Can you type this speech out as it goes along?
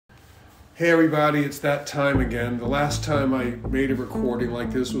Hey everybody, it's that time again. The last time I made a recording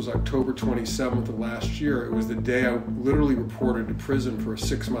like this was October 27th of last year. It was the day I literally reported to prison for a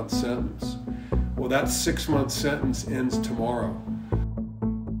 6-month sentence. Well, that 6-month sentence ends tomorrow.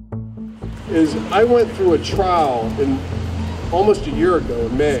 I went through a trial almost a year ago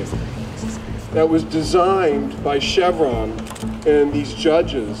in May that was designed by Chevron and these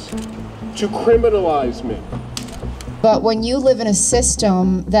judges to criminalize me. But when you live in a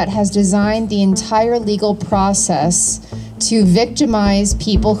system that has designed the entire legal process to victimize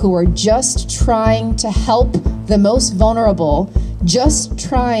people who are just trying to help the most vulnerable, just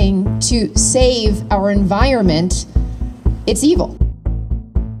trying to save our environment, it's evil.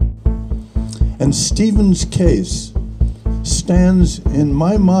 And Stephen's case stands in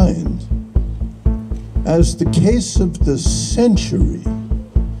my mind as the case of the century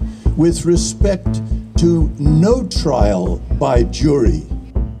with respect to no trial by jury.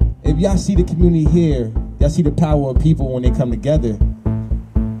 If y'all see the community here, y'all see the power of people when they come together,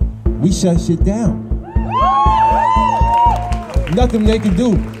 we shut shit down. Nothing they can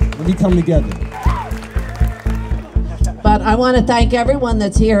do when we come together. But I want to thank everyone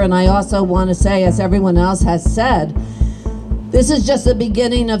that's here, and I also want to say, as everyone else has said, this is just the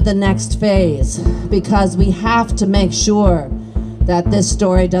beginning of the next phase, because we have to make sure that this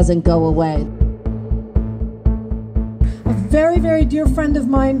story doesn't go away. A very, very dear friend of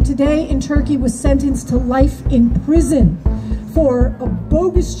mine today in Turkey was sentenced to life in prison for a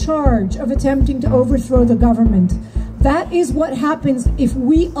bogus charge of attempting to overthrow the government. That is what happens if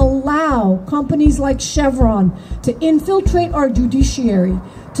we allow companies like Chevron to infiltrate our judiciary.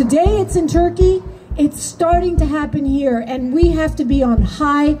 Today it's in Turkey, it's starting to happen here, and we have to be on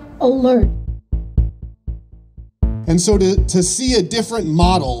high alert. And so to see a different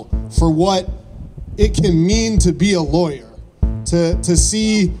model for what it can mean to be a lawyer, to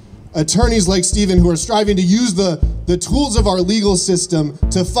see attorneys like Stephen who are striving to use the tools of our legal system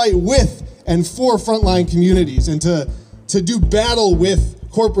to fight with and for frontline communities and to do battle with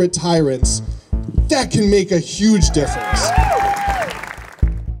corporate tyrants, that can make a huge difference.